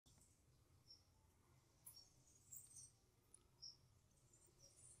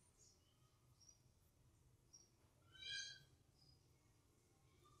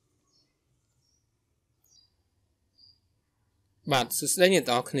បាទសួស្តីអ្នក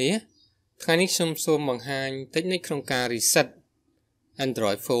ទាំងអស់គ្នាថ្ងៃនេះខ្ញុំសូមបង្ហាញតិចនិចក្នុងការ reset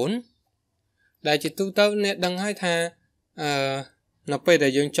Android phone ដែលជាទូទៅអ្នកដឹងហើយថានៅពេលដែ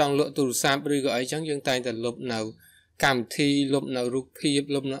លយើងចង់លក់ទូរស័ព្ទឬក៏អីចឹងយើងតែងតែលុបនៅកម្មវិធីលុបនៅរូបភាព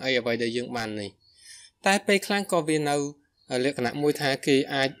លុបនៅអីអ្វីដែលយើងបាននេះតែពេលខ្លះក៏វានៅលក្ខណៈមួយថាគេ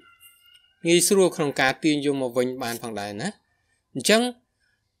អាចងាយស្រួលក្នុងការទាញយកមកវិញបានផងដែរណាអញ្ចឹង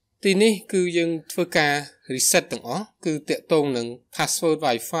ទីនេះគឺយើងធ្វើការ reset ទាំងអស់គឺតាក់ទងនឹង password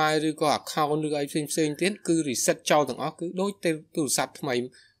Wi-Fi ឬក៏ account ឬអីផ្សេងៗទៀតគឺ reset ចោលទាំងអស់គឺដូចទៅទូរស័ព្ទថ្មី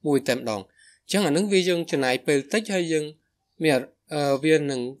មួយតែម្ដងអញ្ចឹងអានឹងវាយើងចំណាយពេលតិចហើយយើងមានវា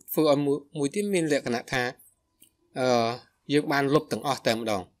នឹងធ្វើឲ្យមួយទៀតមានលក្ខណៈថាយើងបានលុបទាំងអស់តែម្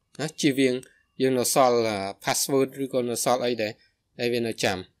ដងណាជៀសវាងយើងនៅសល់ password ឬក៏នៅសល់អីដែលវានៅ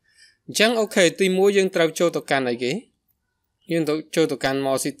ចាំអញ្ចឹងអូខេទី1យើងត្រូវចូលទៅកាន់អីគេយើងទៅចូលទៅកាន់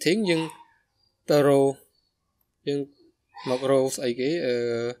more setting យើងទៅរកយើងមករកស្អីគេ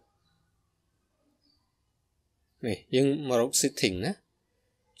នេះយើងមករក setting ណា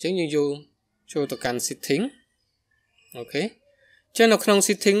អញ្ចឹងយើងចូលទៅកាន់ setting អូខេចឹងនៅក្នុង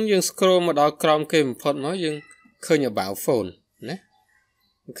setting យើង scroll មកដល់ក្រោមគេបំផុតមកយើងឃើញ about phone ណា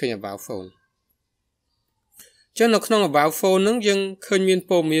ឃើញ about phone ចឹងនៅក្នុង about phone ហ្នឹងយើងឃើញមាន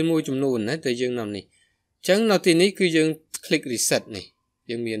ព័ត៌មានមួយចំនួនណាតែយើងនៅនេះចឹងនៅទីនេះគឺយើងclick reset នេះ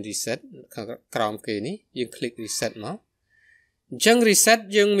យើងមាន reset ក្រោមគេនេះយើង click reset មកអញ្ចឹង reset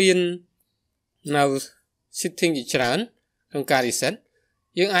យើងមាននៅ setting ជាច្រើនក្នុងការ reset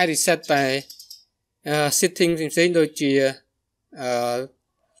យើងអាច reset តែ setting ផ្សេងៗដូចជា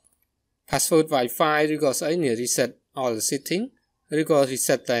password Wi-Fi ឬក៏ស្អីនេះ reset all the setting ឬក៏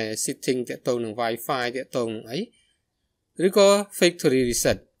reset តែ setting ទាក់ទងនឹង Wi-Fi ទាក់ទងនឹងអីឬក៏ factory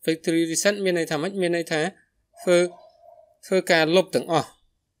reset មានន័យថាម៉េចមានន័យថាធ្វើការលុបទាំងអស់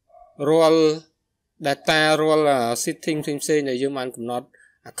រាល់ data រាល់ setting ផ្សេងៗដែលយើងបានកំណត់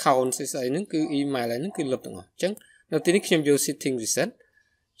account ស្អីហ្នឹងគឺ email ហ្នឹងគឺលុបទាំងអស់អញ្ចឹងនៅទីនេះខ្ញុំយក setting reset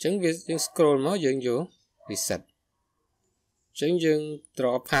អញ្ចឹងយើង scroll មកយើងយក reset អញ្ចឹងយើង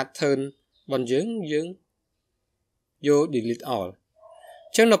draw pattern របស់យើងយក delete all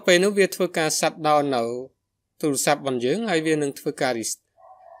អញ្ចឹងនៅពេលនោះវាធ្វើការ shut down នៅទូរស័ព្ទរបស់យើងហើយវានឹងធ្វើការ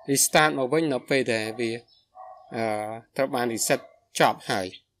restart មកវិញនៅពេលដែលវាត្រូវបាន reset ចប់ហើយ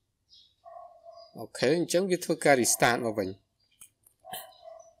អូខេអញ្ចឹងវាធ្វើការ restart មកវិញ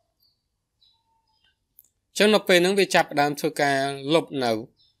អញ្ចឹងនៅពេលហ្នឹងវាចាប់ផ្ដើមធ្វើការលុបនៅ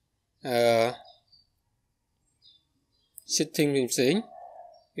setting ផ្សេង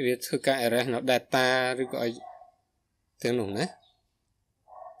វាធ្វើការ erase នៅ data ឬក៏អីទាំងនោះណា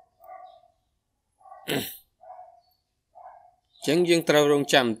អញ្ចឹងយើងត្រូវរង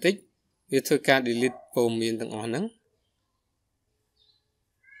ចាំបន្តិចវាធ្វើការ delete ព័ត៌មានទាំងអស់ហ្នឹង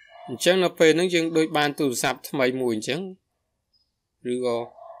អញ្ចឹងនៅពេលហ្នឹងយើងដូចបានទូរស័ព្ទថ្មីមួយអញ្ចឹងឬក៏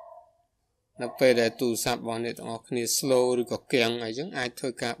នៅពេលដែលទូរស័ព្ទរបស់អ្នកទាំងអស់គ្នា slow ឬក៏គាំងអីចឹងអាចធ្វើ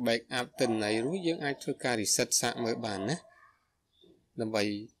ការ backup ទិន្នន័យរួចយើងអាចធ្វើការ reset សាកមើលបានណាដើម្បី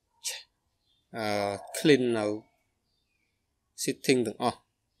clean នៅ setting ទាំងអស់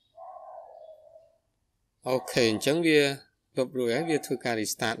អូខេអញ្ចឹងវាលុបរួចហើយវាធ្វើការ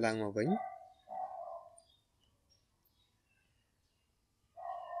restart ឡើងមកវិញ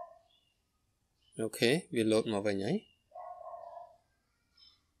អូខេវា load មកវិញហើយ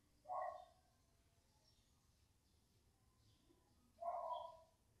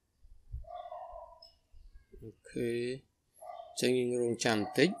អូខេចឹងយើងរងចាំប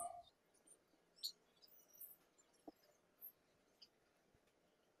ន្តិច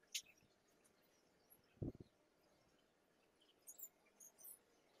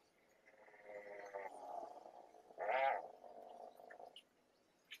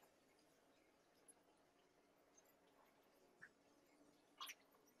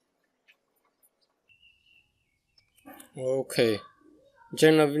អូខេអញ្ចឹ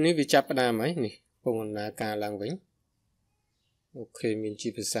ងនៅនេះវាចាប់ផ្ដើមហើយនេះពងដំណើរការឡើងវិញអូខេមានជា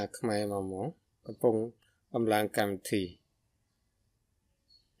ភាសាខ្មែរមកហ្មងកំពុងដំឡើងកម្មវិធី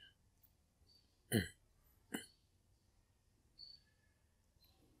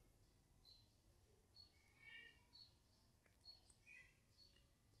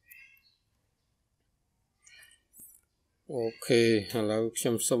អូខេឥឡូវខ្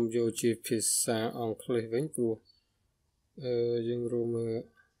ញុំសូមយកជាភាសាអង់គ្លេសវិញព្រោះយើងរួមមើល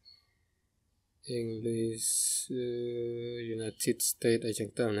English United States អីចឹង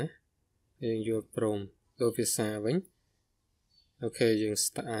ទៅណាយើងយកព្រមទៅភាសាវិញអូខេយើង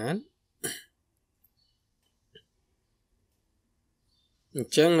start អ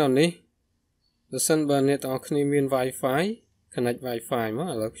ញ្ចឹងនៅនេះបើសិនបើអ្នកទាំងអស់គ្នាមាន Wi-Fi connect Wi-Fi មក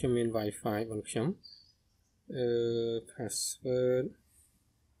ឥឡូវខ្ញុំមាន Wi-Fi របស់ខ្ញុំ password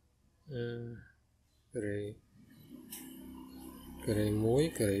gray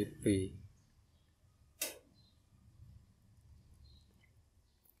 1 gray 2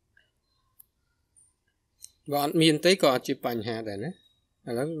បើអត់មានទេក៏អត់ជាបញ្ហាដែរណា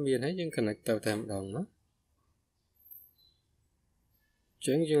ឥឡូវមានហើយយើង connect ទៅតែម្ដងមក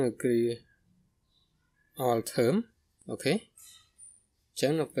ចឹងយើង agree all term អូខេចឹ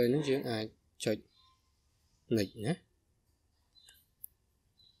ងនៅពេលនេះយើងអាចចុច next ណា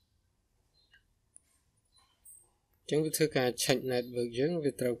ចឹងវាធ្វើការ check network យើង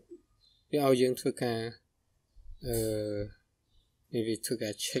វាត្រូវវាឲ្យយើងធ្វើការវាធ្វើកា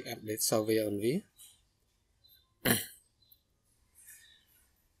រ check update software on វា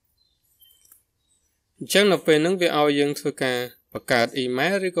អញ្ចឹងនៅពេលហ្នឹងវាឲ្យយើងធ្វើការបង្កើត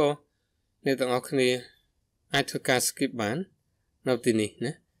email ឬក៏អ្នកទាំងអស់គ្នាអាចធ្វើការ skip បាននៅទីនេះ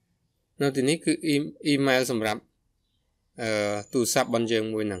ណានៅទីនេះគឺ email សម្រាប់ទូរស័ព្ទរបស់យើង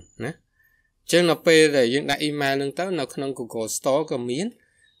មួយហ្នឹងណាអញ្ចឹងនៅពេលដែលយើងដាក់ email ហ្នឹងទៅនៅក្នុង Google Store ក៏មាន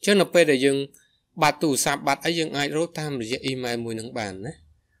អញ្ចឹងនៅពេលដែលយើងបាត់ទូរស័ព្ទបាត់អីយើងអាចរកតាមរយៈ email មួយហ្នឹងបានណា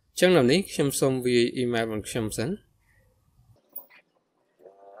អញ្ចឹងនៅនេះខ្ញុំសូមវា email របស់ខ្ញុំសិន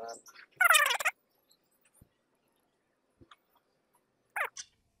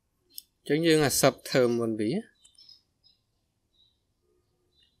ចឹងយើង accept term មុនវា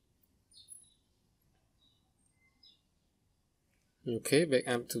អូខេ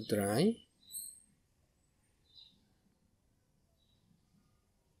backup to drive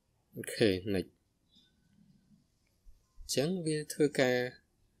អូខេ next ចឹងវាធ្វើការ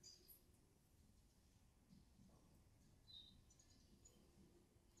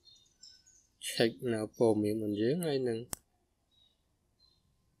check នៅព័ត៌មានរបស់យើងហើយនឹង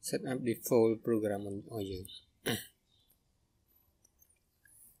set up default program ឲ្យយើង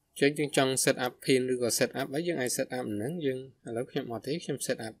ចឹងយើងចង់ set up pin ឬក៏ set up អីយើងអាច set up ហ្នឹងយើងឥឡូវខ្ញុំអត់ទេខ្ញុំ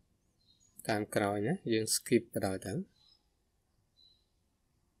set up តាមក្រោយណាយើង skip បដ ாய் ទៅ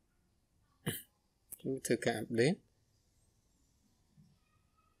យើងធ្វើការ update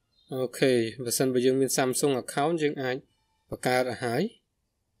អូខេបើសិនបើយើងមាន Samsung account យើងអាចបង្កើតឲ្យហើយ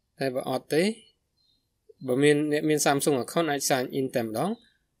តែបើអត់ទេបើមានអ្នកមាន Samsung account អាច sign in តែម្ដង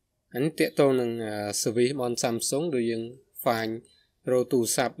អានេះតាក់ទងនឹង service របស់ Samsung ដូចយើង find រកទូរ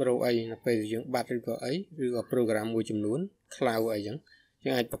ស័ព្ទរកអីនៅពេលយើងបាត់ឬក៏អីឬក៏ program មួយចំនួន cloud អីចឹងយើ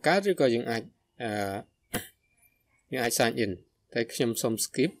ងអាចបង្កើតឬក៏យើងអាចsign in តែខ្ញុំសូម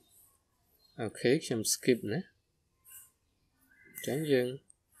skip អូខេខ្ញុំ skip ណាចឹងយើង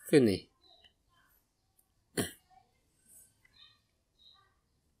finish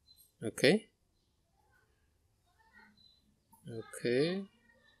អូ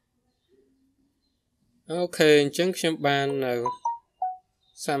ខេអញ្ចឹងខ្ញុំបាននៅ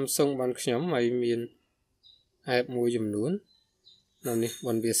Samsung របស់ខ្ញុំហើយមាន app មួយចំនួននៅនេះប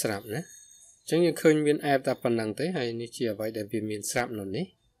នវាស្រាប់ណាអញ្ចឹងយើងឃើញមាន app តែប៉ុណ្្នឹងទេហើយនេះជាអ្វីដែលវាមានស្រាប់នៅនេះ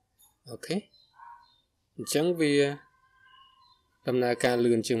អូខេអញ្ចឹងវាដំណើរការ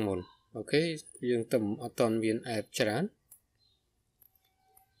លឿនជាងមុនអូខេយើងទៅអត់តន់មាន app ច្រើន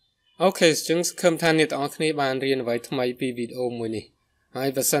អូខេអញ្ចឹងសង្ឃឹមថាអ្នកទាំងអស់គ្នាបានរៀនអ្វីថ្មីពីវីដេអូមួយនេះហើយ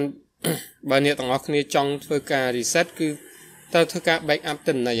បើសិនបើអ្នកទាំងអស់គ្នាចង់ធ្វើការ reset គឺត្រូវធ្វើការ backup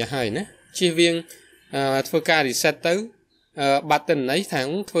ទិន្នន័យឲ្យហើយណាជៀសវាងធ្វើការ reset ទៅបាត់ទិន្នន័យថា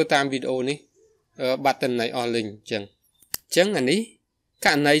ធ្វើតាមវីដេអូនេះបាត់ទិន្នន័យអស់លេងអញ្ចឹងអានេះក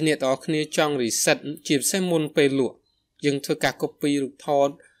រណីអ្នកទាំងអស់គ្នាចង់ reset ជាពិសេសមុនពេលលក់យើងធ្វើការ copy រូបថត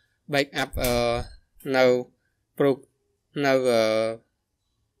backup នៅ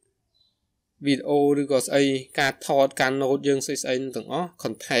វីដេអូឬក៏ស្អីការថតការ note យើងស្អីទាំងអស់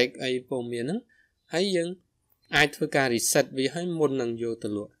contact អីព័ត៌មានហ្នឹងហើយយើងអាចធ្វើការ reset វាឲ្យមុននឹងយកទៅ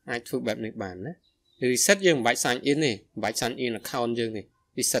លក់អាចធ្វើបែបនេះបានណា reset យើងមិនបាច់ sign in ទេមិនបាច់ sign in account យើងទេ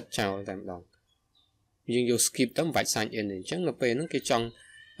reset ចោលតែម្ដងយើងយក skip ទៅមិនបាច់ sign in ទេអញ្ចឹងនៅពេលហ្នឹងគេចង់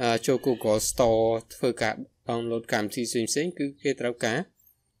ចូល Google Store ធ្វើការ download កម្មវិធីផ្សេងៗគឺគេត្រូវការ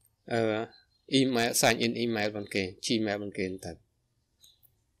email sign in email របស់គេ Gmail របស់គេទៅ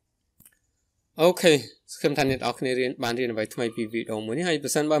អូខេសង្ឃឹមថាអ្នកនរគ្នាបានរៀនអ្វីថ្មីពីវីដេអូមួយនេះហើយបើ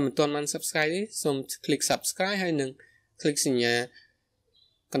សិនបើមិនទាន់បាន subscribe ទេសូម click subscribe ហើយនឹង click សញ្ញា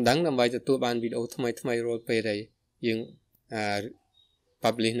កណ្ដឹងដើម្បីទទួលបានវីដេអូថ្មីរាល់ពេលដែលយើង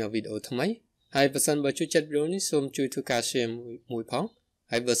publish នៅវីដេអូថ្មីហើយបើសិនបើជួយចិត្តវីដេអូនេះសូមជួយធ្វើការ share មួយផង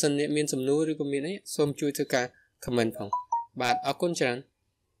ហើយបើសិនអ្នកមានសំណួរឬក៏មានអីសូមជួយធ្វើការ comment ផងបាទអរគុណច្រើន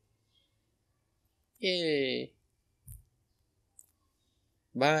យេ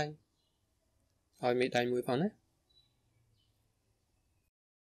បាយឲ្យមេដៃមួយផងណា